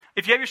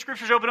If you have your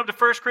scriptures open up to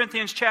 1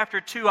 Corinthians chapter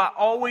 2, I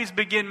always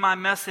begin my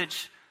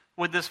message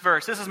with this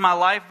verse. This is my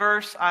life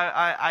verse.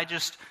 I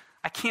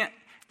can't.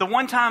 The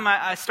one time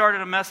I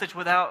started a message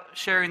without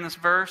sharing this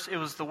verse, it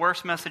was the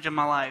worst message of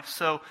my life.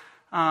 So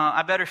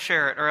I better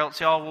share it, or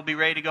else y'all will be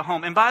ready to go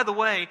home. And by the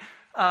way,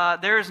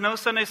 there is no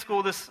Sunday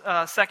school this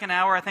second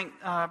hour. I think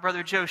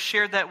Brother Joe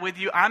shared that with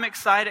you. I'm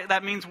excited.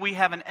 That means we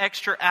have an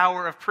extra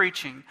hour of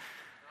preaching.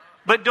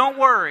 But don't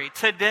worry.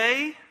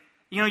 Today,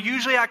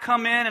 usually I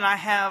come in and I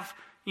have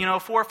 4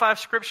 or 5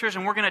 scriptures,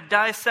 and we're going to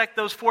dissect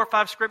those 4 or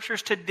 5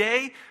 scriptures.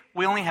 Today,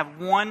 we only have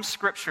 1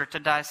 scripture to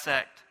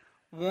dissect.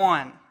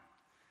 1.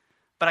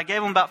 But I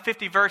gave them about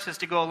 50 verses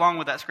to go along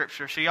with that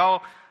scripture. So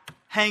y'all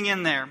hang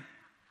in there.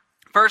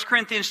 1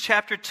 Corinthians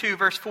chapter 2,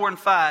 verse 4 and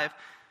 5.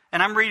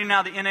 And I'm reading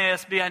now the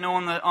NASB. I know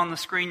on the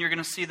screen you're going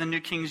to see the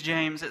New King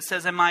James. It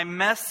says, "And my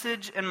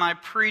message and my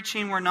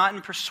preaching were not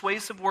in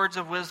persuasive words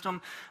of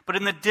wisdom, but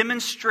in the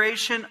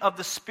demonstration of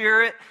the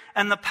Spirit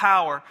and the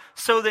power,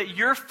 so that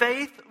your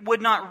faith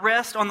would not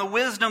rest on the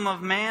wisdom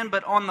of man,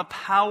 but on the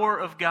power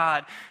of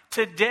God."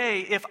 Today,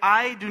 if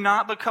I do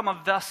not become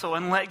a vessel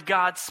and let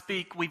God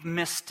speak, we've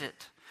missed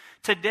it.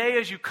 Today,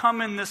 as you come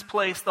in this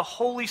place, the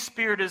Holy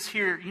Spirit is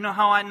here. You know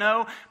how I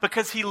know?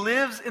 Because He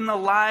lives in the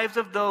lives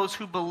of those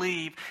who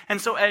believe.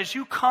 And so as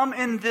you come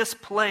in this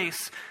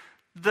place,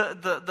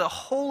 the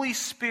Holy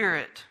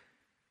Spirit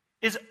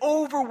is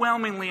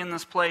overwhelmingly in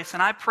this place.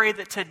 And I pray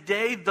that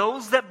today,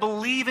 those that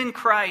believe in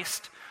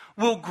Christ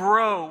will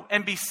grow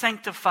and be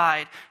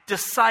sanctified,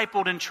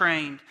 discipled, and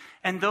trained.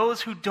 And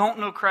those who don't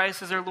know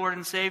Christ as their Lord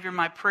and Savior,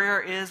 my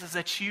prayer is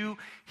that you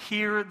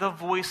hear the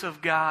voice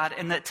of God,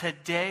 and that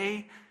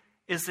today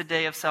is the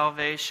day of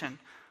salvation.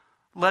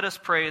 Let us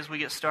pray as we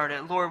get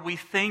started. Lord, we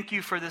thank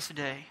you for this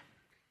day.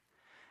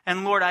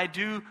 And Lord, I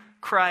do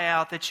cry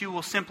out that you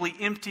will simply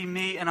empty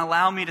me and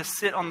allow me to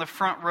sit on the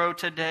front row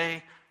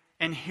today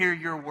and hear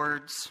your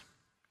words.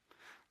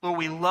 Lord,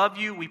 we love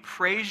you, we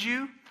praise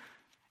you,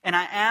 and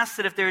I ask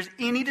that if there's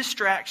any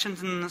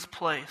distractions in this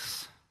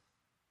place,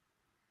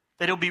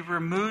 that it'll be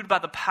removed by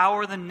the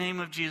power of the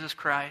name of Jesus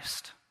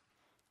Christ.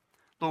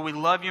 Lord, we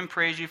love you and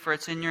praise you, for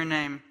it's in your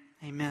name.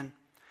 Amen.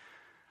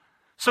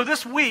 So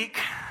this week,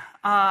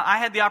 I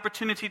had the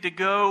opportunity to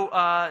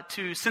go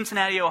to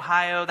Cincinnati,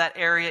 Ohio, that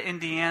area,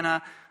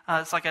 Indiana.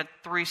 It's like a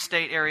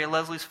 3-state area.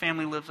 Leslie's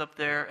family lives up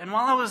there. And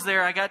while I was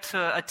there, I got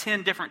to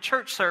attend different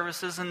church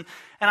services. And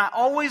I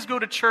always go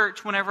to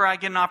church whenever I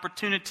get an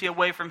opportunity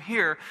away from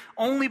here,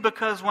 only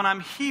because when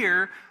I'm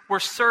here, we're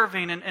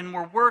serving and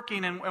we're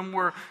working and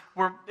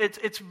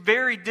it's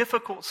very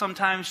difficult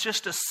sometimes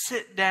just to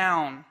sit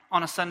down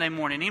on a Sunday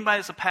morning. Anybody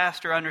that's a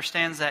pastor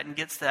understands that and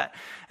gets that.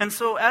 And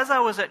so as I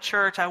was at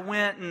church, I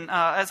went and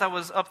as I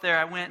was up there,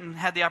 I went and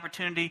had the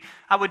opportunity.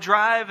 I would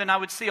drive and I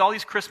would see all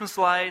these Christmas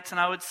lights and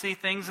I would see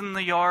things in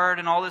the yard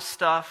and all this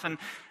stuff. And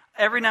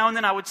every now and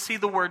then I would see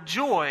the word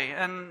joy.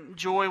 And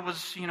joy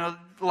was, a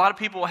lot of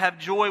people have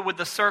joy with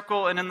the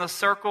circle, and in the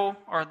circle,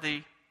 or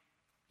the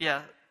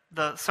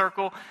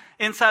circle.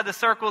 Inside the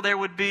circle, there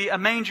would be a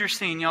manger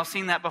scene. Y'all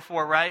seen that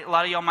before, right? A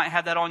lot of y'all might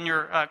have that on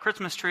your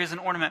Christmas tree as an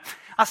ornament.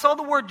 I saw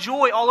the word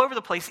joy all over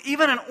the place.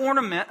 Even an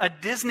ornament, a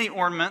Disney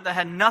ornament that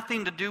had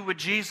nothing to do with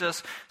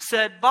Jesus,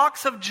 said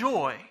box of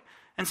joy.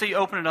 And so you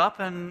open it up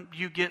and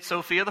you get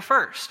Sophia the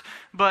First.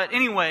 But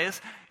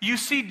anyways, you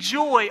see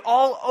joy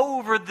all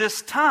over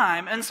this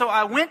time. And so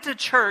I went to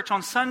church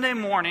on Sunday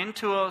morning,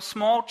 to a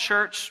small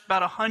church,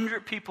 about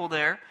 100 people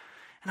there.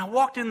 And I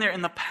walked in there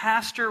and the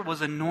pastor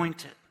was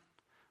anointed.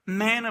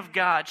 Man of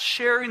God,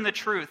 sharing the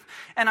truth.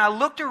 And I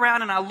looked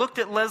around and I looked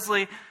at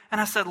Leslie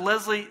and I said,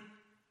 "Leslie,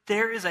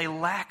 there is a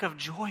lack of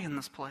joy in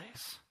this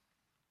place.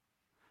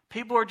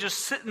 People are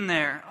just sitting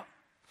there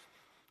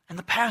and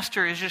the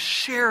pastor is just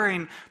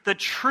sharing the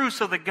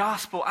truths of the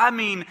gospel." I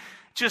mean,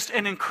 just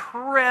an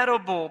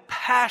incredible,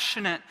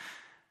 passionate.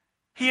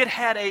 He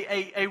had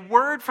a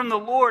word from the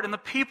Lord, and the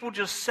people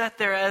just sat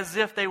there as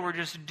if they were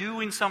just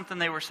doing something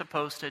they were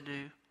supposed to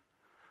do.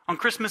 On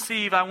Christmas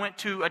Eve, I went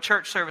to a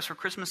church service for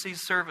Christmas Eve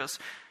service.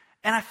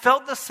 And I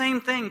felt the same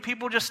thing.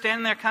 People just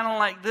standing there kind of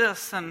like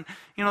this. And,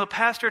 the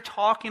pastor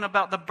talking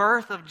about the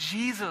birth of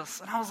Jesus.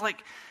 And I was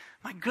like,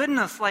 my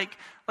goodness, like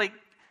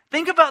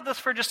think about this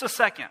for just a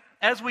second.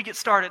 As we get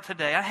started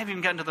today, I haven't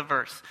even gotten to the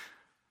verse.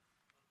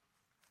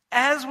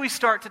 As we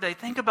start today,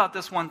 think about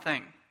this one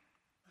thing.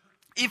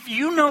 If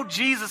you know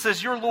Jesus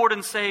as your Lord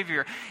and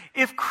Savior,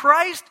 if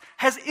Christ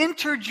has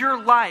entered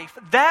your life,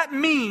 that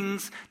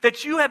means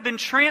that you have been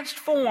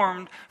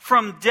transformed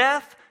from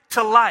death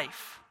to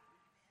life.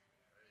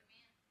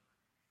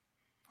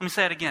 Let me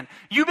say it again.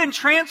 You've been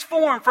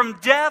transformed from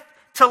death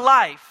to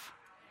life.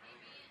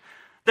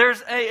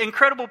 There's an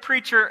incredible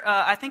preacher,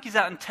 I think he's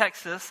out in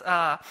Texas,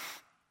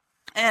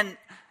 and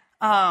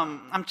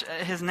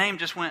his name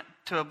just went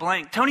to a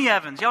blank. Tony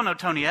Evans. Y'all know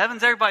Tony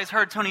Evans. Everybody's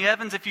heard Tony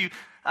Evans. If you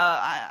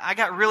I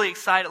got really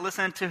excited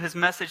listening to his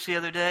message the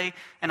other day,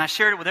 and I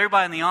shared it with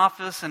everybody in the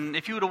office. And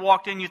if you would have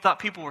walked in, you thought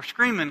people were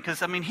screaming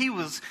because, I mean, he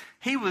was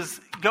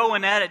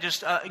going at it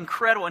just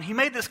incredible. And he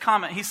made this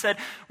comment. He said,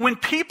 when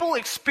people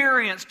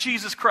experience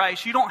Jesus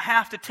Christ, you don't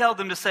have to tell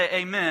them to say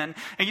amen,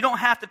 and you don't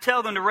have to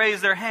tell them to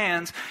raise their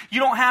hands. You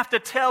don't have to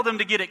tell them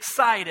to get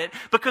excited,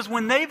 because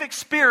when they've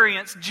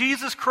experienced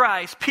Jesus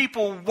Christ,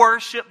 people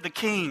worship the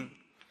King.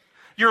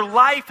 Your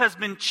life has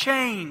been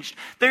changed.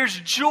 There's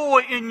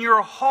joy in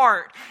your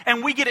heart.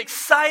 And we get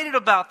excited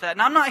about that.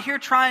 And I'm not here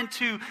trying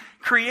to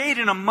create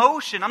an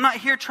emotion. I'm not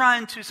here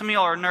trying to... Some of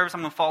y'all are nervous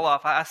I'm going to fall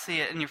off. I see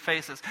it in your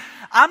faces.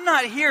 I'm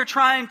not here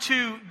trying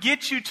to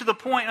get you to the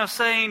point of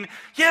saying,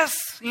 yes,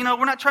 we're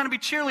not trying to be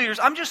cheerleaders.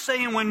 I'm just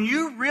saying when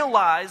you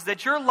realize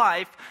that your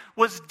life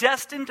was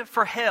destined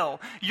for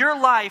hell, your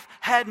life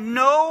had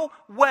no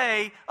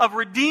way of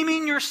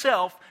redeeming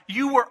yourself,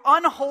 you were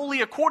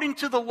unholy according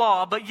to the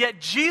law, but yet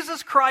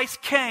Jesus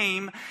Christ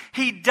came.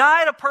 He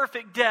died a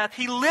perfect death.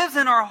 He lives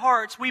in our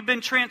hearts. We've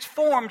been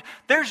transformed.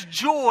 There's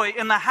joy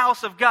in the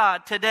house of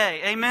God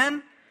today.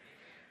 Amen?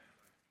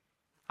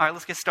 All right,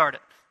 let's get started.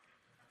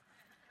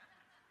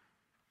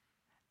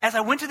 As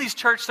I went to these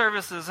church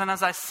services and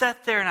as I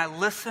sat there and I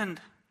listened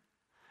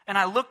and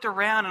I looked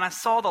around and I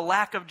saw the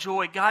lack of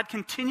joy, God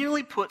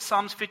continually put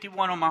Psalms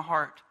 51 on my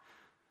heart.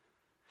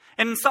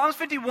 And in Psalms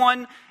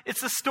 51,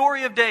 it's the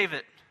story of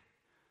David.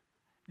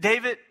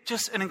 David,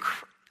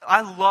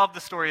 I love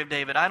the story of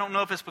David. I don't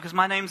know if it's because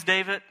my name's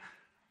David,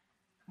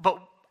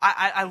 but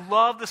I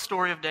love the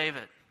story of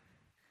David.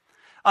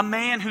 A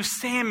man who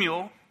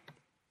Samuel,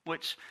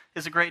 which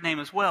is a great name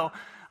as well,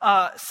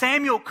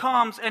 Samuel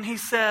comes and he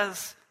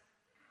says,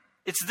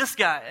 it's this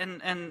guy.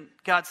 And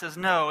God says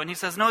no. And he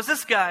says, no, it's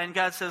this guy. And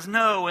God says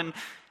no.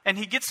 And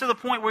he gets to the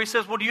point where he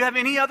says, well, do you have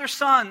any other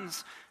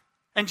sons?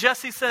 And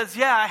Jesse says,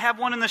 yeah, I have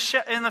one in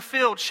the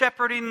field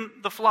shepherding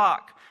the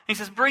flock. And he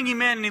says, bring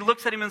him in. And he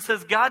looks at him and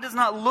says, God does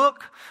not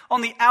look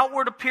on the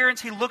outward appearance.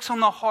 He looks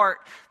on the heart.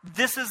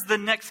 This is the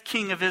next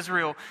king of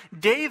Israel.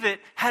 David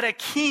had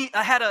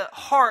a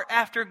heart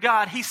after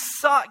God. He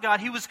sought God.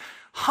 He was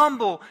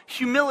humble,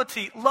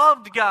 humility,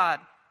 loved God.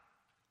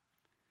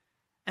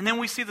 And then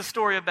we see the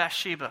story of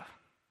Bathsheba.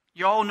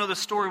 You all know the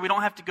story. We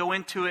don't have to go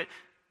into it.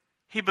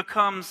 He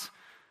becomes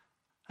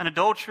an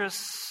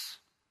adulterous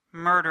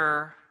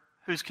murderer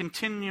who's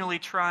continually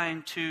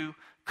trying to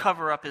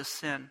cover up his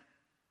sin.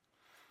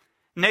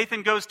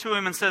 Nathan goes to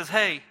him and says,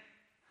 hey,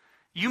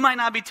 you might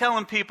not be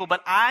telling people,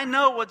 but I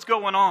know what's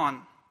going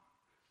on.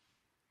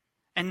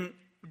 And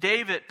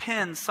David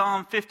pens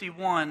Psalm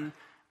 51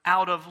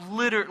 out of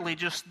literally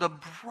just the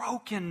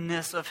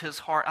brokenness of his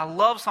heart. I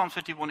love Psalm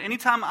 51.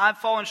 Anytime I've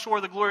fallen short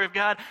of the glory of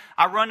God,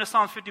 I run to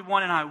Psalm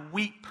 51 and I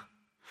weep.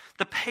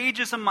 The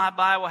pages of my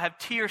Bible have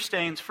tear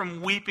stains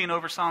from weeping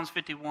over Psalms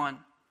 51.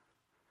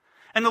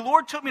 And the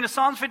Lord took me to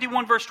Psalms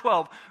 51 verse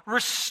 12.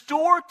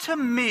 Restore to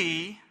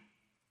me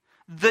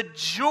the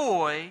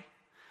joy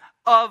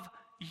of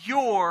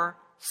your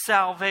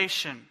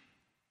salvation.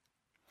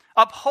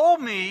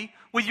 Uphold me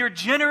with your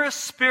generous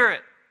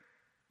spirit.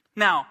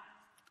 Now,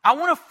 I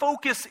want to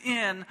focus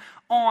in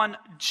on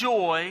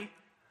joy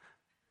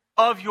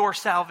of your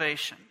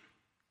salvation.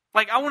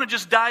 Like, I want to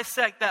just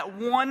dissect that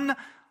one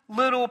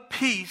little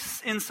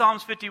piece in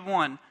Psalms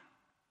 51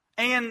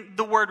 and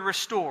the word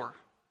restore.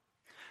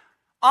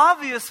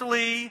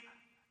 Obviously,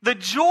 the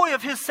joy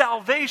of his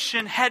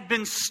salvation had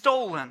been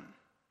stolen,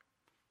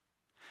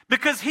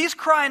 because he's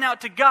crying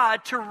out to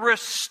God to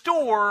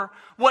restore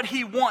what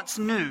he once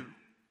knew,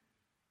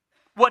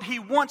 what he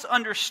once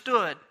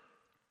understood.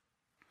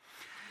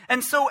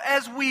 And so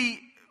as we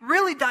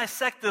really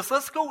dissect this,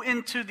 let's go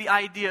into the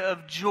idea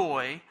of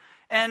joy.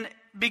 And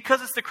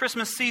because it's the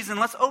Christmas season,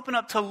 let's open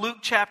up to Luke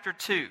chapter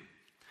 2.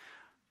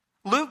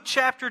 Luke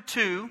chapter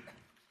 2,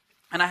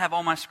 and I have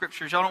all my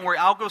scriptures. Y'all don't worry,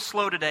 I'll go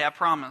slow today, I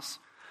promise.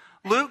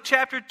 Luke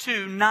chapter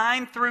 2,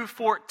 9 through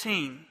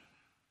 14.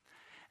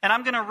 And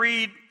I'm going to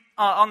read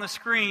on the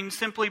screen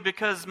simply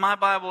because my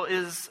Bible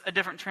is a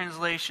different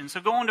translation. So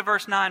go on to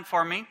verse 9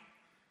 for me.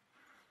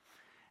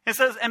 It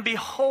says, and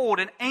behold,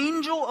 an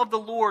angel of the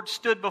Lord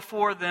stood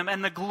before them,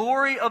 and the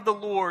glory of the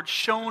Lord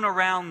shone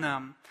around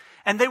them,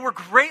 and they were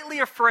greatly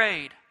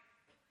afraid.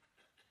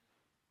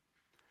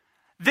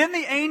 Then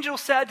the angel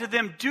said to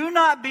them, do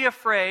not be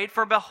afraid,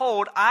 for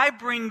behold, I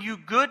bring you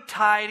good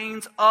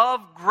tidings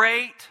of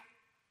great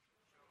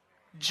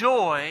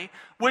joy,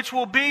 which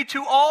will be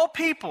to all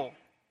people.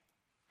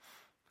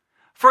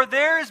 For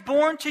there is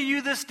born to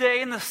you this day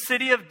in the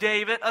city of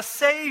David a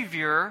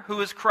Savior,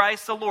 who is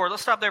Christ the Lord.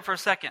 Let's stop there for a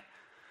second.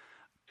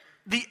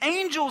 The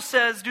angel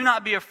says, do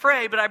not be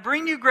afraid, but I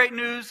bring you great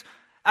news.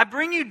 I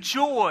bring you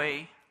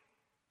joy.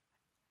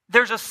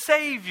 There's a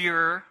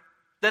Savior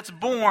that's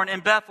born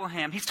in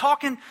Bethlehem. He's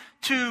talking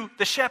to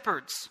the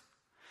shepherds.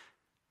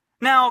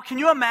 Now, can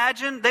you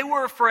imagine? They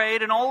were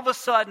afraid, and all of a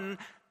sudden,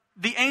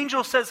 the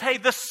angel says, hey,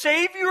 the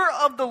Savior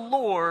of the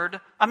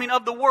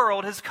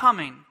world is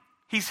coming.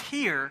 He's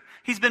here.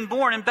 He's been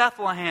born in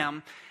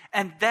Bethlehem.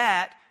 And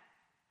that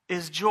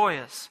is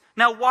joyous.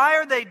 Now, why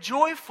are they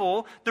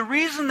joyful? The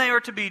reason they are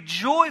to be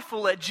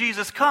joyful at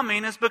Jesus'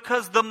 coming is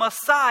because the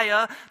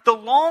Messiah, the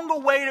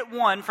long-awaited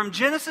one, from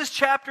Genesis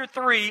chapter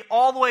 3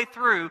 all the way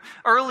through.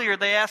 Earlier,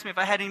 they asked me if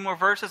I had any more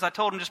verses. I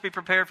told them just be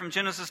prepared from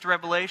Genesis to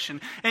Revelation.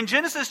 In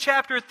Genesis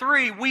chapter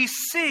 3, we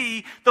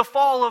see the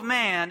fall of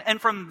man. And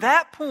from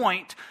that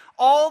point,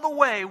 all the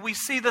way, we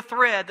see the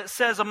thread that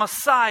says a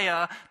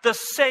Messiah, the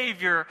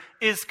Savior,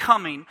 is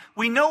coming.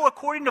 We know,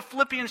 according to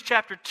Philippians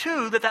chapter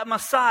 2, that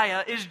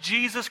Messiah is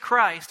Jesus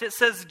Christ. It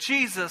says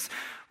Jesus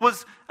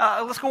was...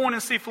 let's go on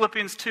and see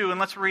Philippians 2, and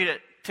let's read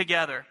it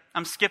together.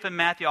 I'm skipping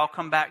Matthew. I'll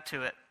come back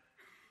to it.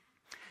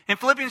 In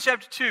Philippians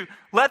chapter 2,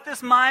 let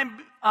this mind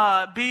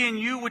be in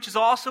you, which is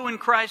also in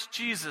Christ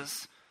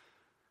Jesus,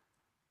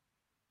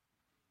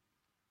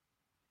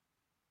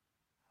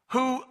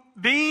 who,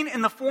 being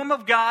in the form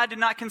of God, did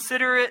not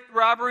consider it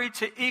robbery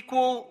to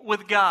equal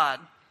with God,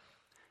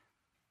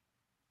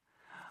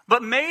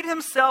 but made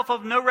himself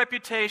of no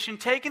reputation,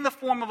 taking the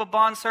form of a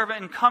bondservant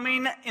and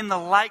coming in the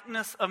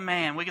likeness of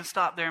man. We can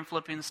stop there in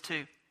Philippians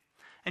 2.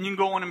 And you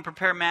can go on and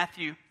prepare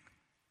Matthew.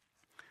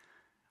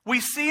 We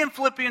see in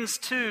Philippians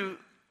 2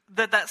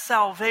 that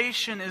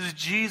salvation is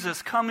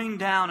Jesus coming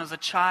down as a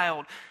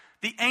child.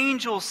 The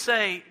angels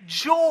say,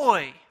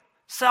 joy,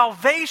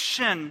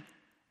 salvation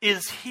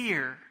is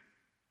here.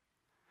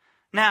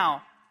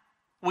 Now,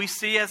 we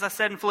see, as I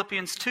said in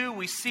Philippians 2,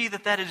 we see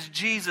that is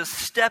Jesus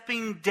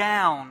stepping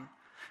down,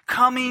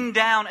 coming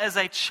down as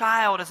a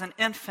child, as an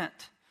infant.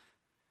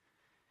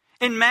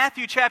 In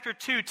Matthew chapter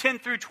 2, 10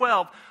 through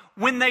 12,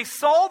 when they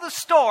saw the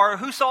star,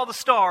 who saw the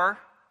star?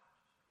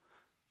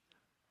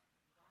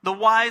 The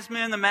wise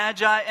men, the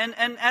magi. And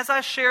as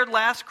I shared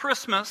last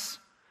Christmas,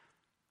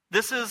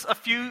 this is a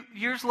few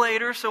years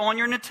later, so on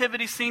your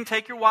nativity scene,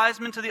 take your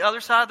wise men to the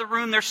other side of the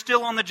room. They're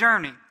still on the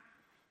journey,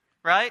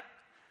 right?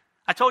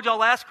 I told y'all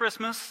last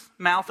Christmas,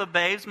 mouth of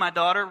babes, my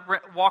daughter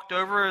walked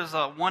over as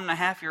a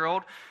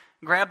 1.5-year-old,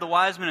 grabbed the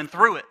wise men and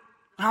threw it.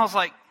 And I was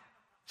like,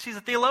 she's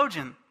a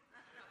theologian.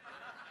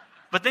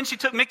 But then she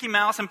took Mickey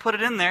Mouse and put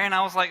it in there, and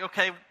I was like,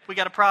 okay, we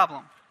got a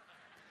problem.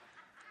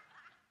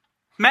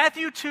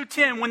 Matthew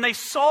 2:10, when they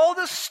saw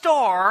the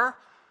star,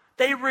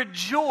 they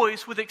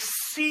rejoiced with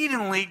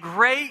exceedingly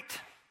great.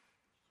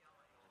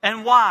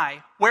 And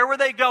why? Where were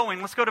they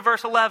going? Let's go to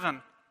verse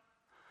 11.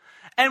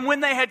 And when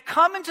they had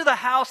come into the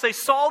house, they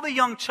saw the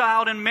young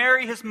child and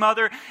Mary his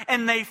mother,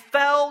 and they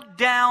fell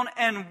down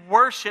and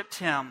worshipped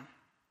him.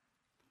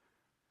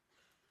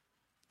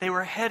 They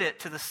were headed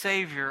to the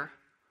Savior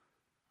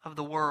of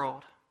the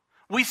world.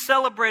 We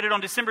celebrated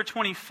on December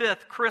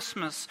 25th,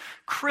 Christmas.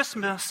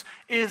 Christmas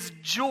is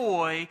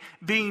joy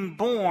being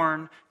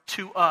born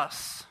to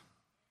us.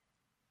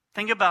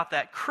 Think about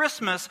that.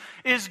 Christmas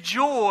is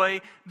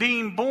joy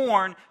being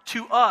born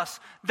to us.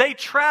 They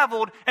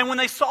traveled, and when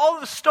they saw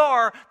the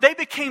star, they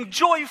became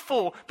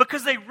joyful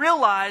because they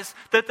realized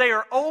that they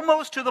are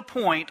almost to the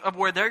point of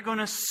where they're going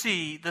to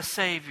see the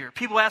Savior.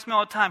 People ask me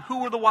all the time,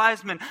 who were the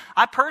wise men?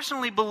 I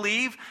personally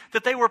believe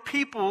that they were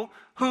people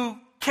who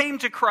came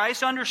to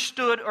Christ,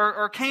 understood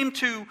or came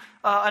to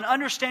an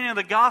understanding of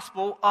the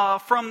gospel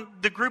from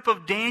the group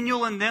of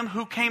Daniel and them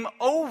who came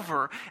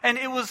over. And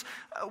it was,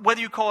 whether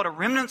you call it a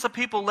remnants of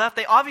people left,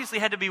 they obviously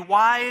had to be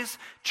wise,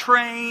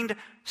 trained,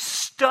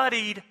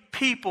 studied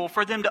people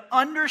for them to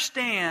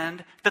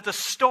understand that the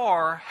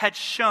star had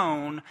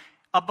shone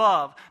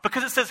above.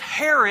 Because it says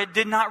Herod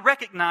did not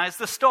recognize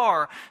the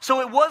star. So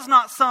it was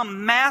not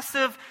some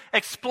massive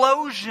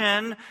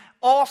explosion,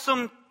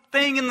 awesome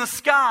thing in the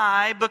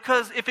sky,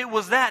 because if it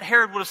was that,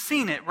 Herod would have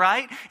seen it,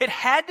 right? It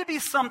had to be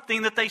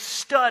something that they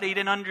studied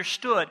and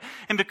understood.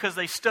 And because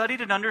they studied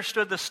and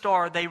understood the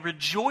star, they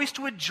rejoiced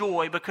with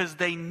joy because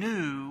they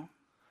knew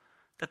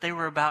that they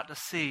were about to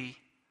see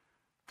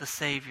the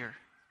Savior.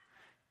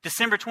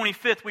 December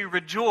 25th, we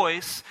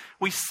rejoice,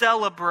 we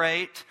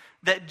celebrate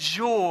that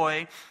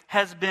joy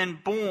has been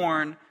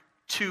born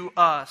to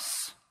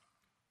us.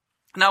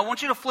 Now, I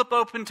want you to flip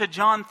open to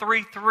John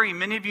 3:3.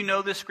 Many of you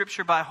know this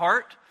scripture by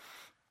heart.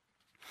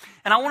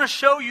 And I want to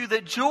show you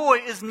that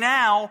joy is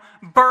now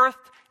birthed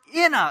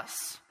in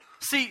us.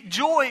 See,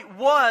 joy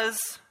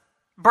was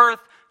birthed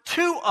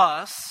to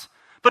us,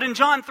 but in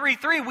John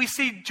 3:3 we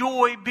see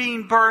joy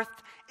being birthed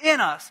in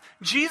us.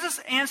 Jesus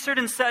answered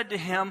and said to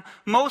him,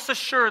 most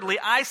assuredly,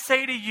 I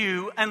say to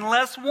you,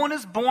 unless one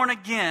is born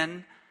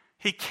again,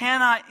 he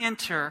cannot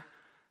enter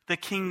the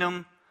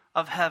kingdom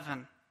of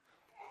heaven.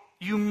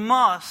 You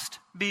must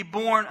be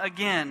born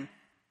again.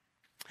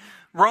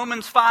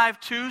 Romans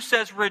 5:2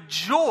 says,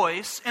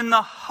 rejoice in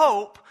the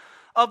hope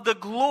of the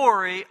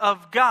glory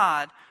of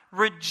God.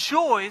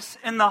 Rejoice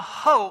in the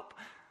hope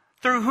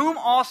through whom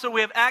also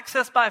we have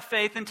access by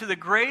faith into the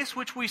grace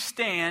which we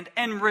stand,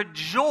 and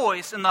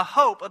rejoice in the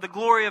hope of the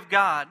glory of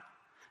God.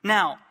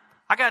 Now,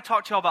 I got to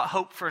talk to y'all about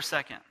hope for a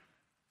second.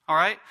 All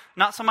right?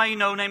 Not somebody you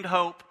know named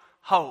Hope.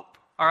 Hope.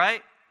 All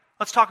right?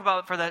 Let's talk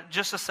about it for that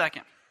just a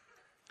second.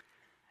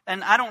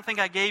 And I don't think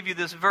I gave you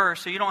this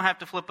verse, so you don't have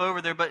to flip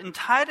over there. But in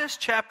Titus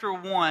chapter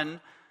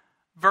 1,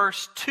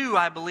 verse 2,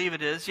 I believe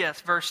it is.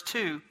 Yes, verse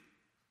 2.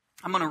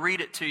 I'm going to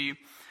read it to you.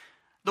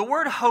 The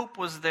word hope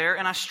was there,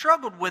 and I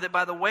struggled with it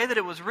by the way that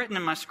it was written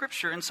in my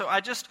scripture. And so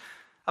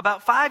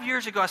about 5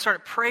 years ago, I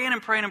started praying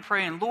and praying and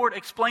praying. Lord,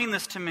 explain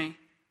this to me.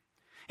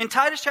 In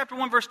Titus chapter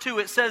 1, verse 2,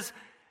 it says,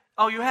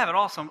 oh, you have it,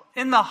 awesome.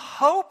 In the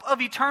hope of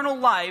eternal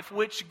life,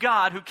 which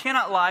God, who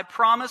cannot lie,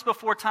 promised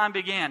before time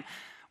began.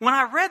 When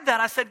I read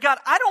that, I said, God,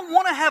 I don't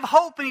want to have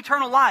hope in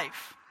eternal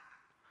life.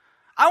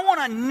 I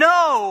want to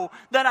know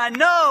that I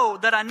know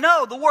that I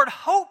know. The word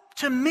hope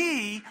to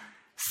me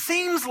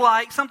seems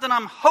like something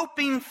I'm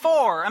hoping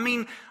for. I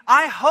mean,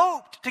 I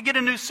hoped to get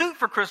a new suit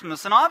for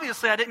Christmas, and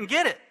obviously I didn't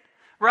get it,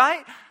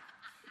 right?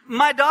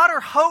 My daughter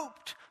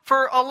hoped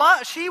for a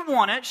lot.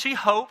 She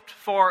hoped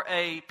for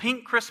a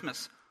pink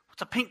Christmas.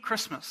 What's a pink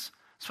Christmas?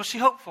 That's what she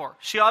hoped for.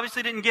 She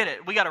obviously didn't get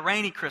it. We got a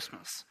rainy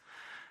Christmas.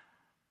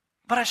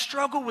 But I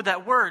struggle with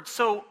that word.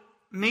 So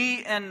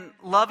me and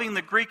loving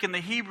the Greek and the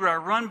Hebrew, I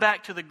run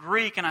back to the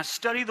Greek and I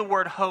study the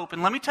word hope.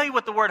 And let me tell you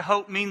what the word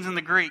hope means in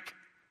the Greek.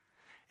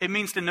 It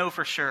means to know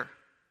for sure.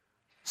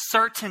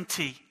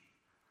 Certainty.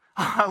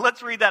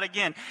 Let's read that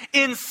again.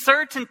 In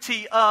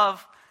certainty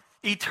of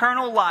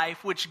eternal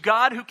life, which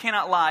God, who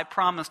cannot lie,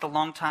 promised a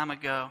long time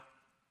ago.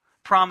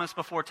 Promised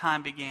before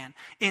time began.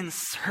 In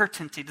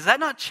certainty. Does that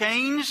not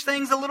change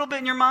things a little bit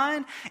in your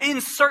mind?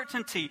 In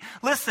certainty.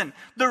 Listen,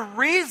 the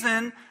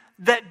reason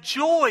that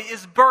joy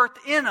is birthed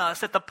in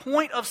us at the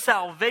point of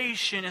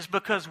salvation is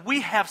because we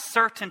have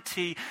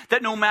certainty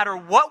that no matter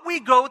what we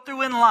go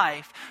through in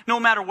life, no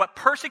matter what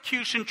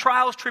persecution,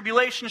 trials,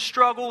 tribulations,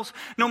 struggles,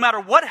 no matter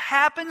what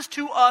happens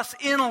to us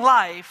in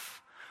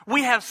life,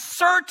 we have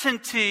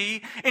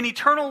certainty in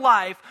eternal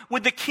life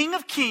with the King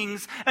of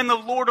Kings and the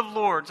Lord of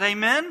Lords.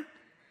 Amen?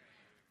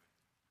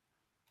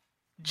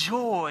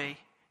 Joy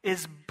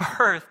is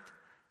birthed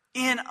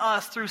in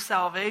us through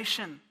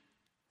salvation.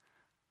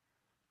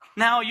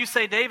 Now you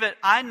say, David,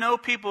 I know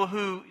people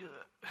who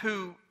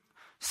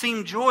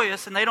seem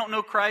joyous and they don't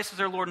know Christ as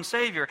their Lord and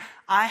Savior.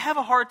 I have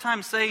a hard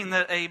time saying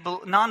that a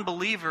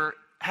non-believer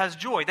has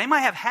joy. They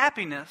might have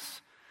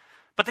happiness,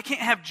 but they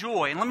can't have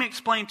joy. And let me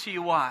explain to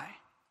you why.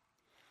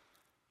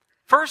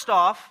 First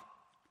off,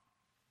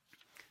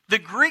 the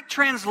Greek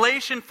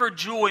translation for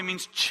joy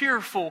means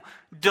cheerful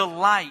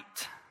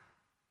delight.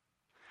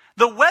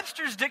 The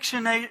Webster's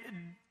Dictionary's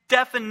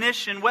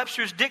definition,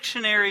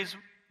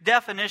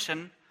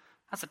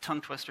 that's a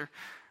tongue twister.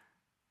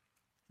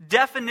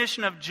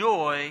 Definition of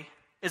joy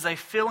is a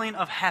feeling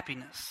of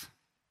happiness.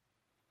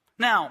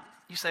 Now,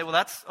 you say, well,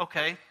 that's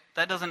okay.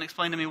 That doesn't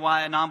explain to me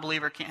why a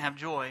non-believer can't have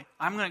joy.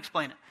 I'm going to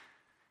explain it.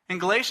 In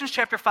Galatians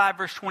chapter 5,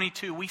 verse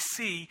 22, we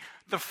see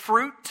the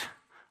fruit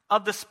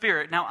of the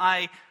Spirit. Now,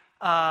 I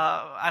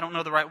don't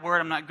know the right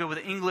word. I'm not good with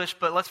English,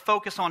 but let's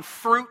focus on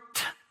fruit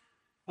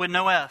with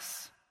no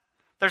S.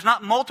 There's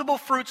not multiple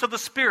fruits of the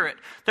Spirit.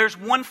 There's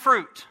one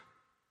fruit.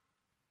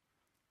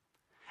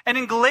 And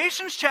in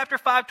Galatians chapter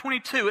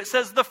 5:22, it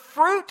says the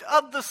fruit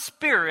of the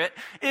Spirit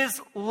is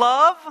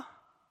love.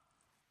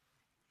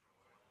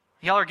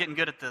 Y'all are getting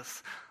good at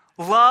this.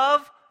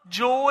 Love,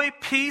 joy,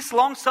 peace,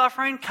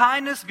 long-suffering,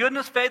 kindness,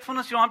 goodness,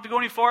 faithfulness. You don't have to go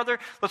any farther.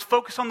 Let's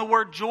focus on the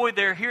word joy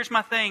there. Here's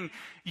my thing.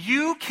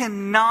 You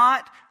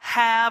cannot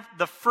have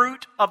the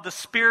fruit of the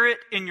Spirit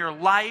in your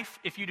life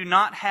if you do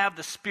not have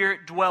the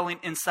Spirit dwelling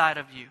inside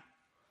of you.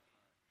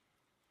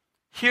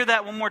 Hear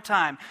that one more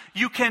time.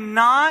 You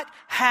cannot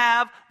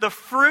have the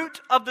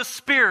fruit of the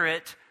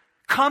Spirit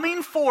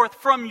coming forth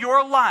from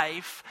your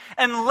life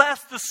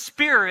unless the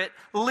Spirit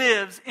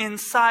lives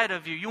inside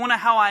of you. You want to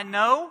know how I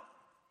know?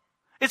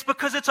 It's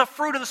because it's a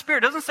fruit of the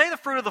Spirit. It doesn't say the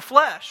fruit of the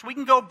flesh. We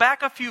can go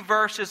back a few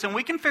verses and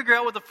we can figure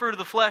out what the fruit of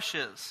the flesh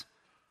is.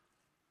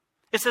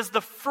 It says the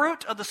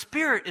fruit of the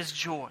Spirit is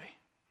joy.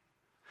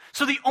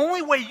 So the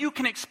only way you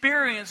can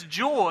experience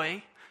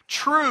joy,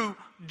 true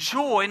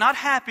joy, not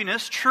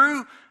happiness,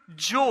 true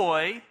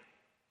joy,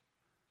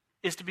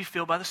 is to be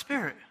filled by the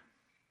Spirit.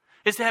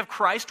 Is to have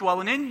Christ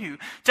dwelling in you.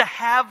 To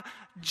have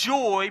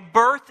joy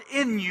birthed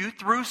in you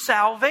through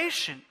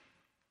salvation.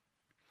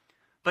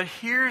 But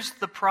here's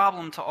the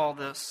problem to all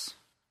this.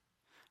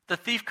 The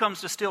thief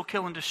comes to steal,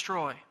 kill, and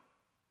destroy.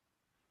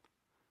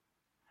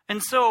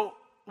 And so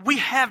we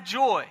have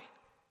joy.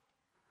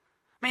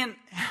 Man,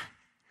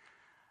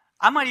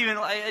 I might even,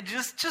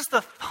 just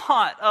the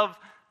thought of,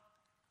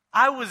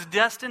 I was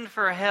destined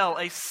for hell,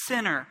 a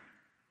sinner.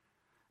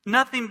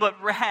 Nothing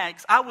but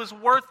rags. I was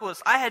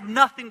worthless. I had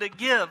nothing to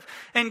give.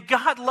 And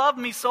God loved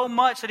me so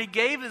much that He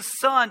gave His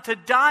Son to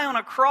die on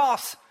a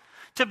cross,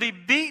 to be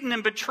beaten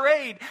and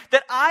betrayed,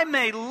 that I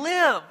may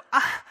live.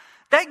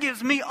 That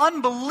gives me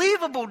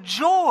unbelievable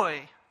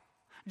joy.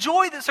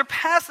 Joy that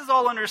surpasses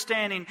all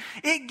understanding.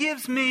 It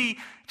gives me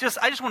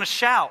I just want to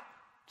shout.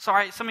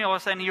 Sorry, some of y'all are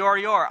saying you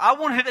already are. I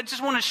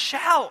just want to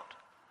shout.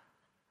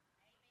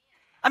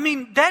 I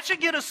mean, that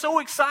should get us so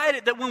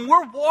excited that when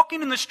we're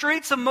walking in the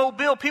streets of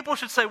Mobile, people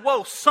should say,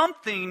 whoa,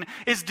 something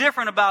is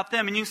different about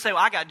them. And you can say,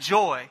 well, I got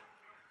joy.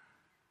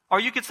 Or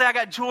you could say, I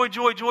got joy,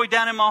 joy, joy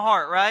down in my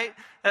heart, right?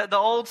 The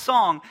old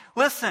song.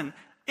 Listen,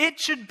 it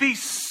should be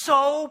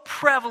so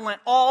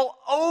prevalent all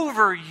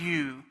over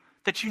you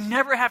that you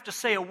never have to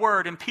say a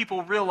word and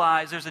people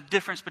realize there's a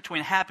difference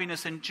between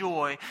happiness and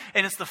joy,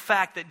 and it's the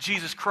fact that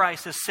Jesus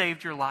Christ has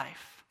saved your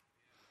life.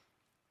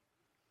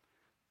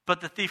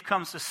 But the thief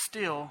comes to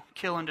steal,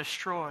 kill, and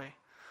destroy.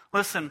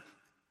 Listen,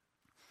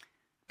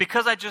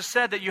 because I just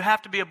said that you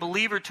have to be a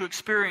believer to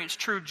experience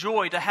true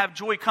joy, to have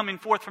joy coming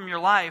forth from your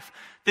life,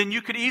 then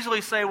you could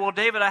easily say, well,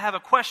 David, I have a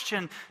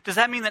question. Does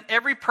that mean that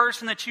every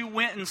person that you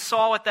went and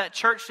saw at that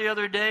church the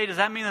other day, does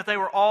that mean that they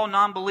were all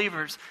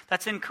non-believers?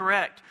 That's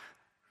incorrect.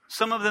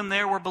 Some of them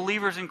there were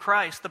believers in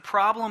Christ. The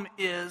problem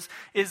is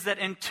that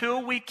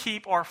until we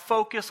keep our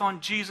focus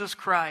on Jesus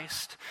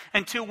Christ,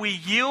 until we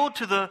yield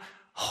to the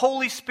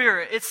Holy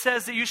Spirit, it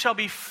says that you shall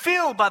be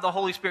filled by the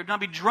Holy Spirit. Not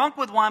be drunk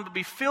with wine, but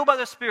be filled by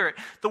the Spirit.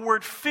 The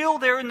word fill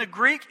there in the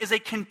Greek is a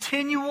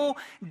continual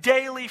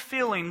daily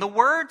filling. The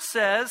word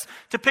says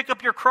to pick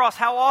up your cross.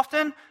 How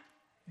often?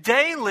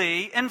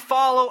 Daily, and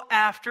follow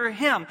after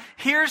Him.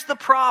 Here's the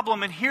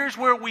problem, and here's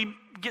where we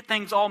get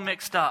things all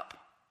mixed up.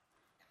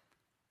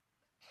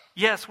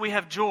 Yes, we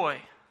have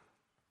joy.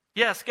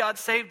 Yes, God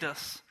saved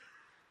us.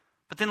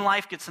 But then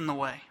life gets in the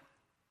way.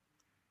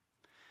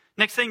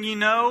 Next thing you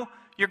know,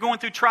 you're going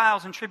through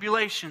trials and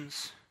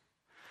tribulations.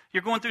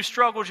 You're going through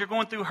struggles. You're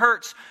going through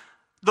hurts.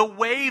 The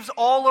waves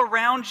all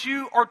around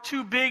you are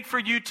too big for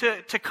you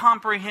to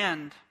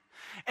comprehend.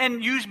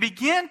 And you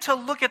begin to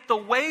look at the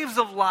waves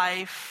of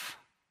life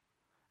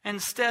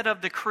instead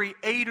of the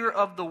creator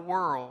of the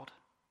world.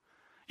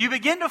 You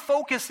begin to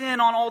focus in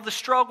on all the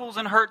struggles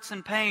and hurts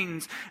and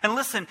pains. And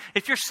listen,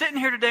 if you're sitting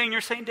here today and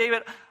you're saying,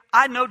 David,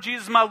 I know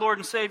Jesus is my Lord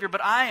and Savior,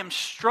 but I am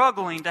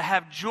struggling to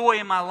have joy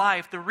in my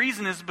life. The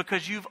reason is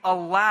because you've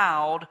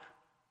allowed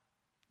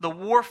the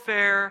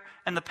warfare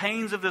and the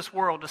pains of this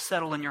world to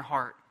settle in your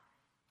heart.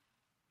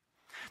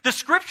 The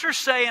scriptures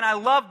say, and I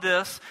love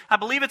this, I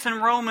believe it's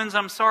in Romans,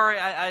 I'm sorry,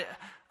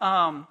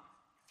 I've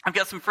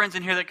got some friends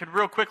in here that could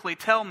real quickly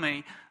tell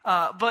me,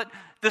 but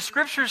the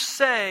scriptures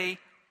say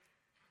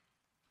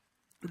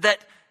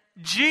that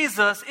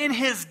Jesus, in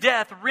His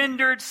death,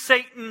 rendered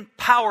Satan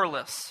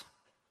powerless.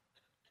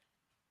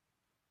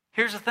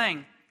 Here's the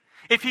thing.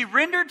 If He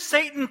rendered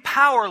Satan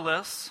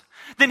powerless,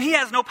 then he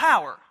has no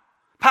power.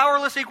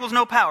 Powerless equals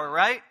no power,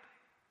 right?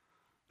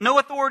 No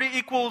authority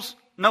equals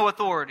no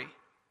authority.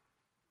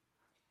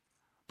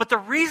 But the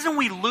reason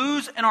we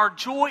lose and our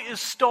joy is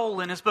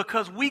stolen is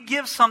because we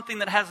give something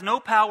that has no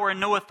power and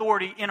no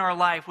authority in our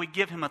life, we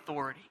give him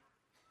authority.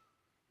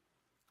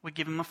 We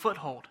give him a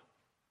foothold.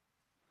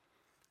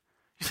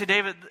 You say,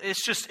 David,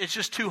 it's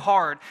just too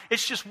hard.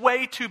 It's just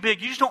way too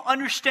big. You just don't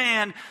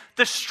understand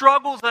the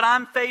struggles that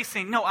I'm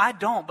facing. No, I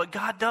don't, but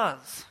God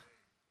does.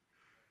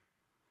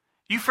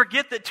 You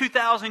forget that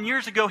 2,000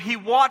 years ago, He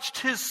watched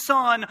His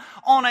Son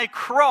on a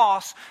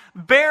cross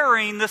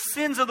bearing the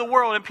sins of the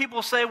world. And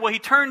people say, well, He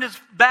turned His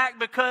back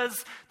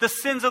because the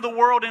sins of the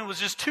world and it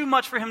was just too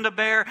much for Him to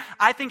bear.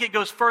 I think it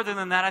goes further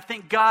than that. I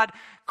think God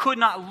could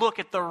not look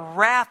at the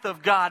wrath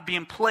of God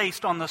being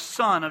placed on the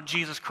Son of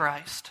Jesus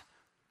Christ.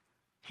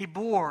 He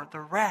bore the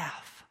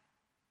wrath.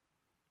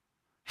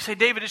 You say,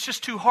 David, it's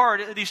just too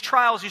hard. These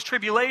trials, these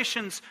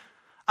tribulations,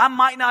 I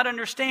might not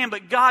understand,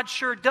 but God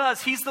sure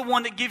does. He's the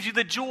one that gives you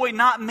the joy,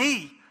 not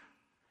me.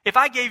 If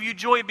I gave you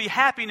joy, it'd be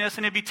happiness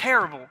and it'd be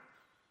terrible.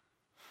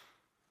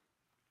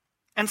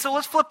 And so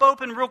let's flip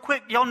open real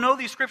quick. Y'all know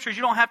these scriptures.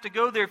 You don't have to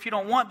go there if you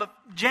don't want. But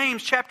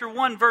James chapter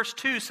 1 verse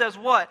 2 says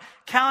what?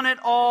 Count it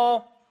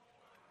all,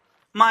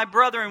 my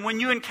brethren, when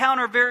you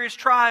encounter various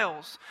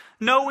trials,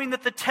 knowing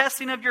that the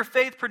testing of your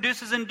faith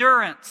produces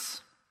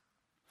endurance.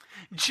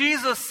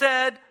 Jesus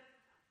said,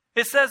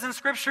 it says in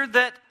Scripture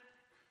that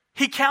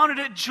He counted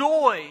it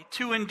joy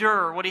to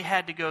endure what He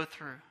had to go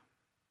through.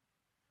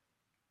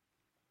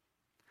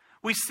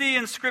 We see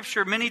in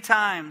Scripture many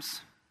times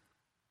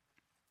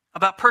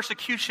about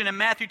persecution. In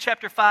Matthew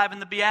chapter 5 in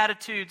the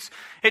Beatitudes,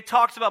 it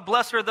talks about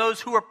blessed are those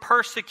who are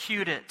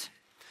persecuted.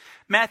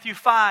 Matthew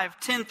 5,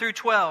 10 through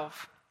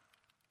 12.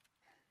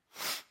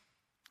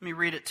 Let me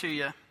read it to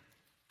you.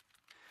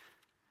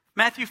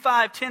 Matthew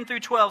 5, 10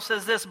 through 12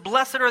 says this,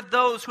 blessed are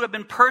those who have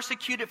been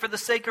persecuted for the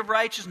sake of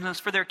righteousness,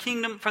 for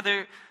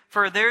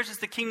theirs is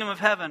the kingdom of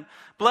heaven.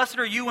 Blessed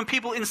are you when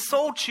people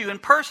insult you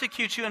and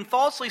persecute you and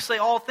falsely say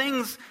all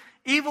things,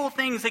 evil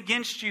things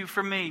against you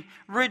for me.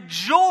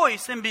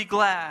 Rejoice and be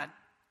glad.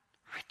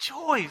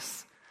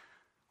 Rejoice.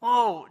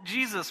 Oh,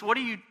 Jesus,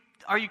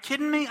 are you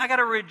kidding me? I got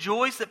to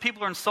rejoice that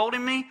people are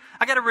insulting me.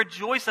 I got to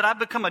rejoice that I've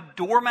become a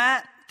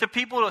doormat to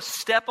people to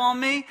step on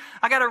me.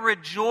 I got to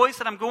rejoice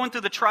that I'm going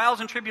through the trials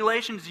and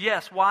tribulations.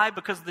 Yes. Why?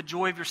 Because of the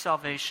joy of your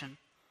salvation.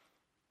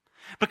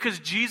 Because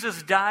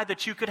Jesus died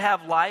that you could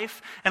have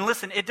life. And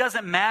listen, it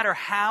doesn't matter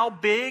how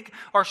big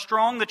or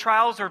strong the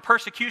trials or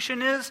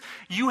persecution is.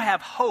 You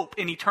have hope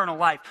in eternal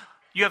life.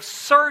 You have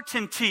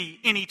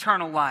certainty in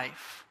eternal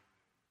life.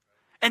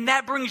 And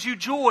that brings you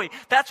joy.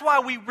 That's why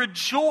we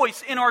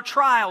rejoice in our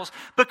trials,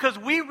 because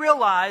we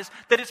realize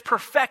that it's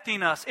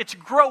perfecting us, it's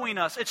growing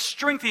us, it's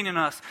strengthening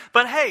us.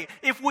 But hey,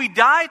 if we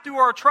die through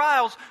our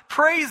trials,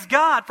 praise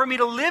God. For me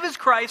to live as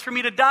Christ, for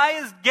me to die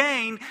as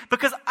gain,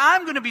 because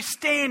I'm going to be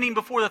standing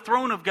before the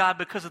throne of God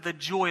because of the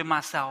joy of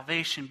my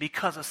salvation,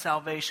 because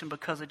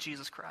of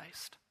Jesus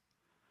Christ.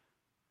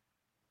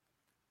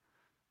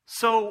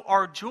 So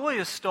our joy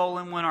is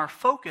stolen when our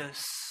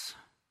focus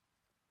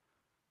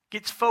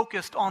gets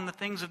focused on the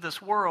things of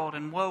this world,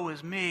 and woe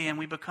is me, and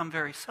we become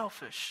very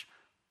selfish,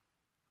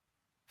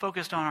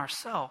 focused on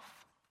ourselves.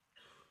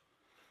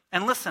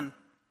 And listen,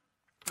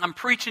 I'm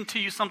preaching to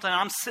you something.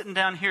 I'm sitting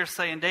down here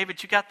saying,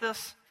 David, you got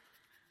this?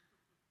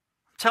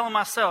 I'm telling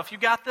myself, you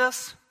got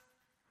this?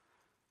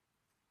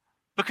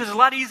 Because it's a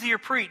lot easier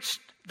preached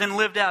than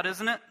lived out,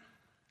 isn't it?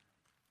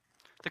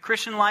 The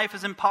Christian life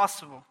is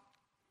impossible.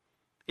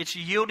 It's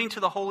yielding to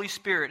the Holy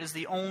Spirit is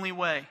the only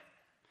way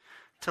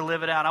to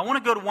live it out. I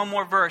want to go to one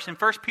more verse in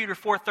 1 Peter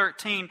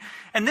 4:13.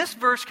 And this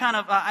verse kind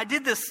of, I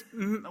did this,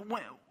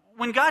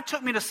 when God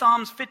took me to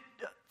Psalms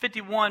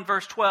 51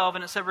 verse 12,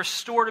 and it said,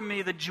 restore to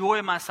me the joy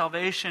of my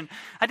salvation.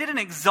 I did an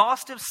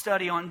exhaustive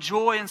study on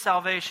joy and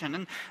salvation.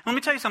 And let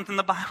me tell you something,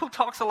 the Bible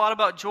talks a lot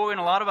about joy and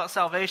a lot about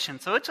salvation.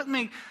 So it took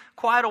me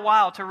quite a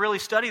while to really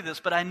study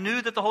this, but I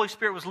knew that the Holy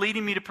Spirit was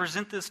leading me to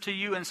present this to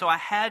you, and so I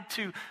had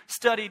to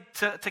study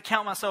to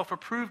count myself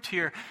approved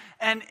here.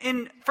 And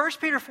in 1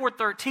 Peter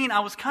 4:13, I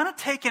was kind of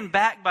taken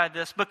back by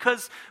this,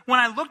 because when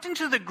I looked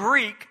into the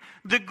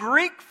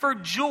Greek for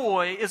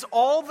joy is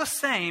all the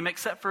same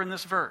except for in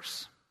this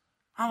verse.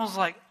 I was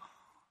like,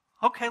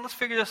 okay, let's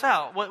figure this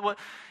out. What?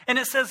 And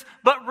it says,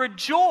 but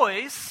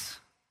rejoice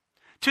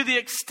to the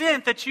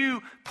extent that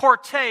you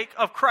partake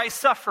of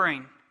Christ's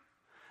suffering,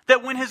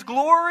 that when his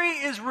glory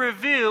is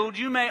revealed,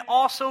 you may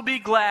also be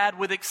glad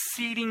with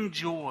exceeding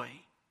joy.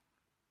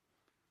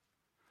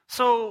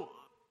 So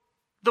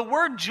the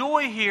word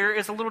joy here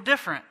is a little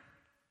different.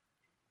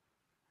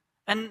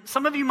 And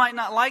some of you might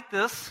not like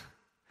this.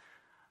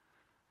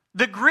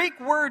 The Greek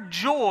word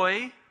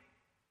joy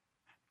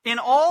in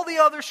all the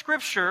other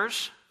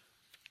scriptures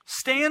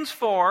stands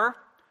for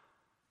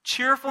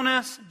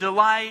cheerfulness,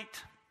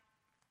 delight.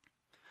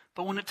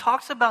 But when it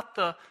talks about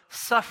the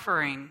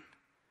suffering,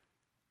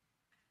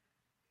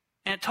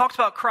 and it talks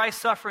about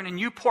Christ's suffering and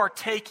you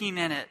partaking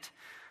in it,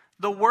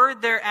 the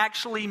word there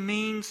actually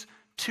means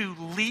to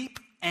leap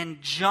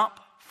and jump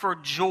for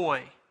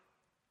joy.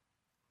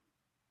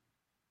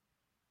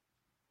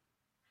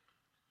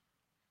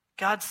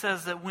 God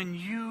says that when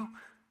you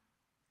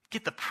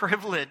get the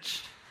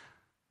privilege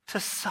to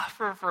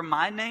suffer for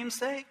my name's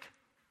sake,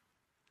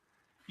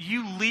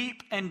 you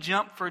leap and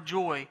jump for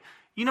joy.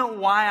 You know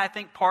why I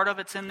think part of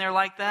it's in there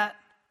like that?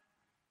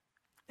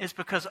 It's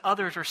because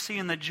others are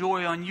seeing the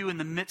joy on you in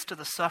the midst of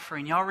the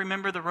suffering. Y'all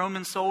remember the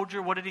Roman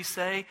soldier? What did he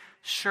say?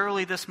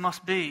 Surely this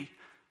must be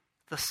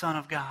the Son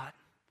of God.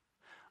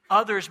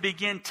 Others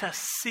begin to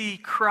see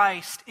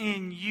Christ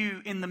in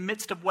you in the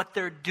midst of what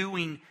they're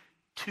doing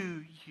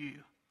to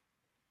you.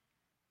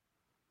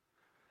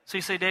 So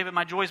you say, David,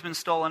 my joy's been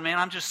stolen, man.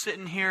 I'm just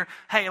sitting here.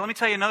 Hey, let me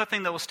tell you another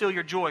thing that will steal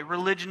your joy.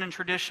 Religion and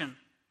tradition.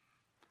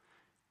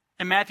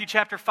 In Matthew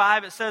chapter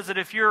 5, it says that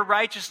if your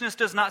righteousness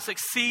does not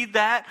succeed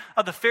that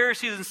of the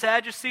Pharisees and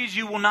Sadducees,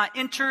 you will not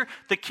enter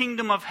the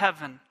kingdom of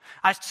heaven.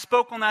 I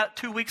spoke on that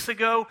 2 weeks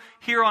ago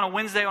here on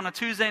a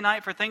Tuesday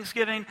night for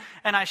Thanksgiving,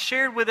 and I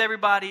shared with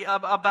everybody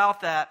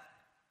about that,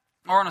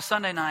 or on a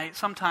Sunday night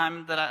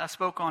sometime that I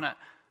spoke on it.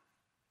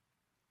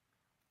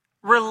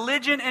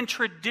 Religion and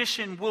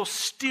tradition will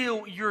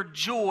steal your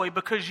joy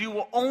because you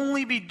will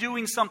only be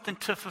doing something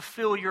to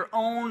fulfill your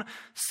own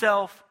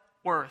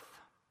self-worth.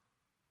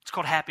 It's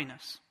called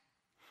happiness.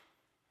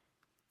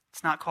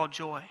 It's not called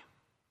joy.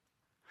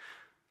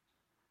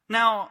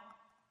 Now,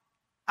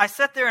 I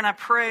sat there and I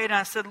prayed and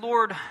I said,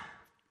 Lord,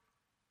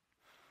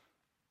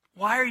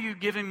 why are you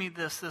giving me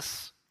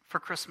this for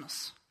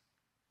Christmas?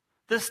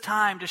 This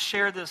time to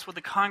share this with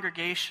the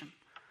congregation.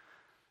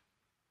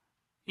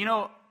 You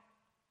know,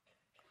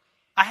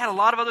 I had a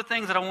lot of other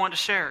things that I wanted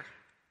to share.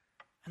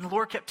 And the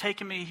Lord kept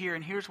taking me here,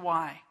 and here's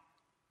why.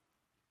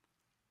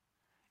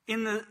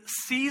 In the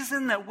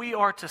season that we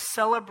are to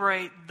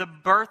celebrate the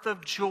birth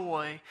of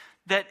joy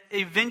that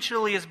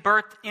eventually is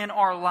birthed in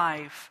our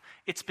life,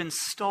 it's been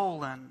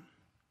stolen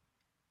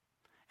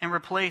and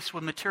replaced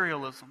with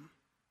materialism.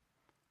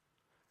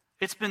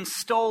 It's been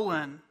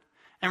stolen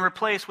and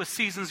replaced with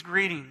season's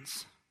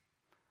greetings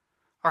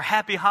or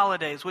happy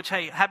holidays, which,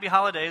 hey, happy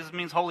holidays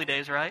means holy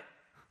days, right?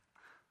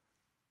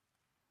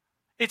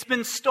 It's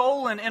been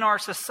stolen in our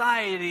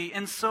society,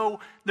 and so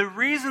the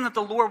reason that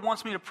the Lord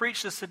wants me to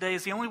preach this today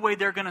is the only way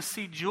they're going to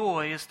see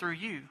joy is through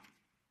you.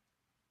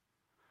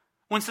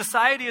 When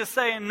society is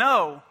saying,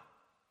 no,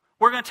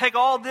 we're going to take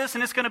all this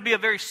and it's going to be a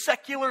very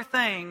secular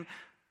thing,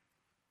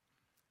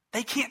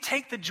 they can't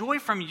take the joy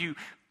from you.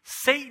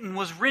 Satan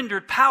was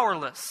rendered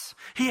powerless.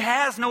 He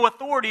has no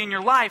authority in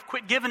your life.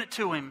 Quit giving it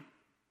to him.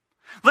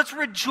 Let's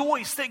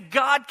rejoice that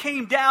God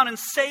came down and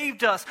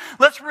saved us.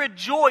 Let's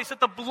rejoice that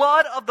the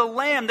blood of the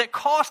Lamb that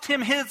cost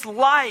him his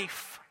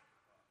life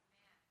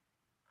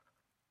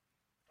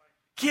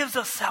gives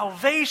us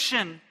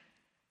salvation.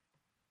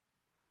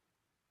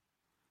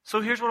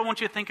 So here's what I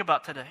want you to think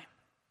about today.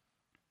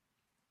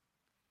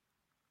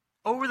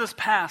 Over this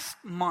past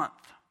month,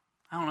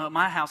 I don't know, at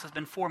my house has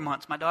been 4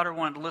 months. My daughter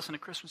wanted to listen to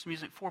Christmas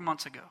music 4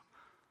 months ago.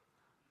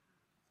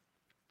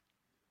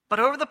 But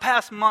over the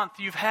past month,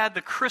 you've had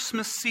the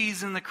Christmas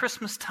season, the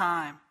Christmas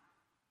time.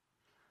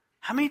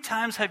 How many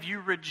times have you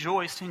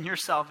rejoiced in your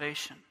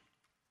salvation?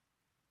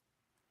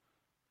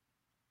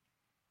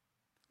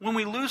 When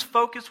we lose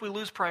focus, we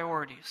lose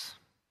priorities.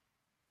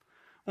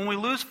 When we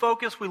lose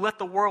focus, we let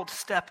the world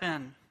step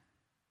in.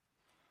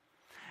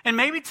 And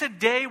maybe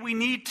today we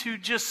need to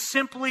just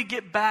simply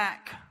get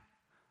back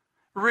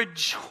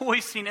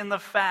rejoicing in the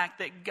fact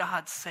that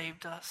God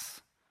saved us.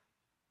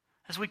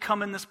 As we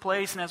come in this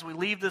place and as we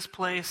leave this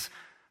place,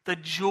 the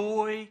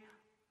joy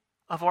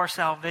of our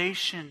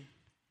salvation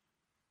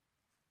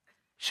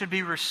should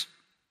be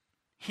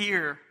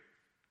here.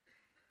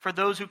 For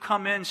those who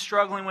come in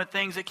struggling with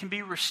things, it can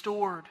be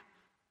restored.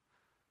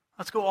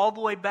 Let's go all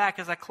the way back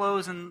as I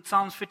close in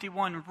Psalms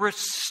 51.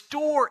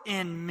 Restore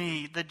in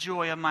me the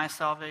joy of my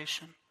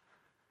salvation.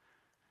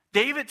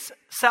 David's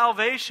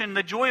salvation,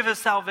 the joy of his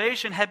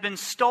salvation, had been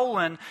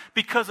stolen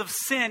because of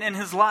sin in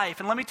his life.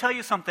 And let me tell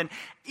you something.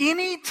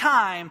 Any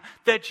time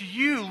that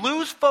you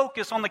lose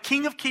focus on the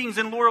King of Kings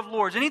and Lord of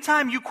Lords,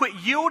 anytime you quit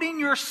yielding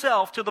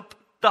yourself to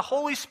the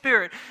Holy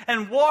Spirit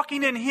and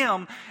walking in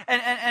Him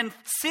and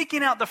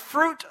seeking out the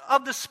fruit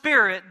of the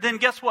Spirit, then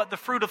guess what? The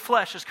fruit of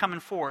flesh is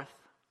coming forth.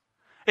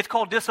 It's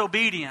called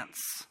disobedience.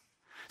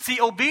 See,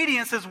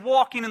 obedience is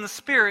walking in the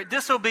Spirit.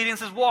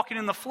 Disobedience is walking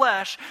in the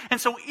flesh. And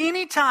so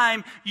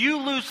anytime you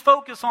lose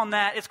focus on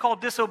that, it's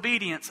called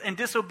disobedience. And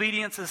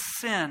disobedience is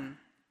sin.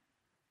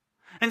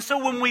 And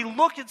so when we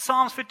look at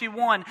Psalms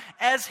 51,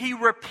 as he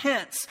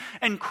repents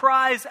and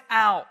cries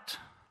out,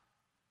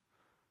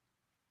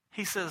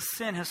 he says,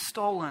 sin has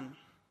stolen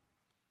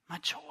my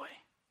joy.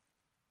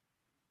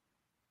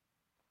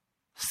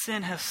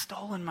 Sin has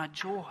stolen my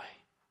joy.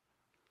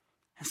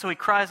 And so he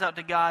cries out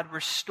to God,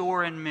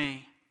 restore in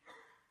me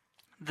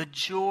the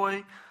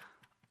joy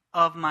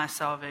of my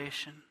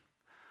salvation.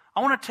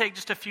 I want to take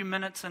just a few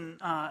minutes, and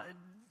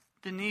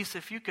Denise,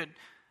 if you could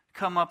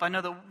come up. I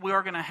know that we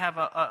are going to have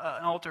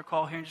an altar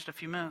call here in just a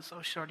few minutes.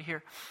 Oh, she's already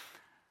here.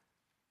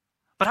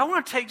 But I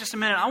want to take just a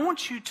minute. I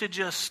want you to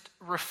just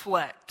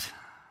reflect.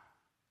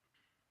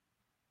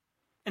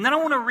 And then I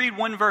want to read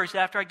one verse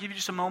after I give you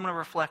just a moment of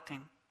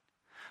reflecting.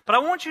 But I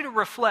want you to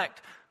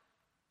reflect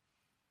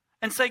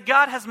and say,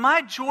 God, has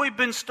my joy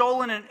been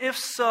stolen? And if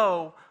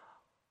so,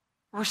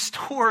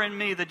 restore in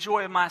me the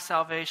joy of my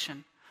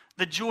salvation.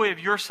 The joy of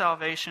your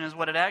salvation is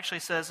what it actually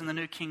says in the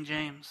New King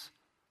James.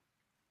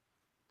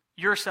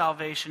 Your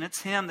salvation,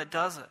 it's Him that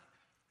does it.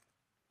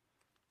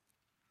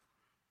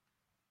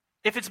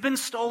 If it's been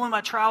stolen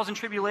by trials and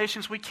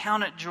tribulations, we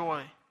count it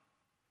joy.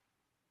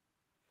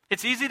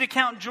 It's easy to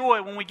count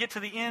joy when we get to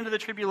the end of the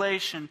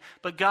tribulation,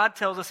 but God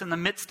tells us in the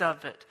midst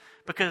of it,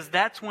 because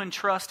that's when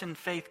trust and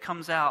faith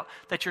comes out,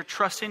 that you're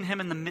trusting Him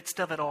in the midst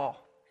of it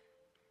all.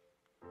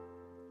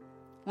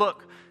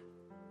 Look,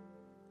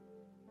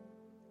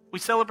 we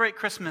celebrate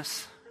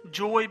Christmas,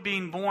 joy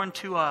being born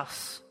to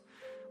us.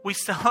 We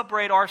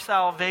celebrate our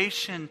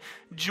salvation,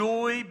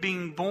 joy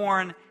being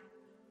born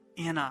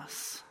in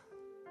us.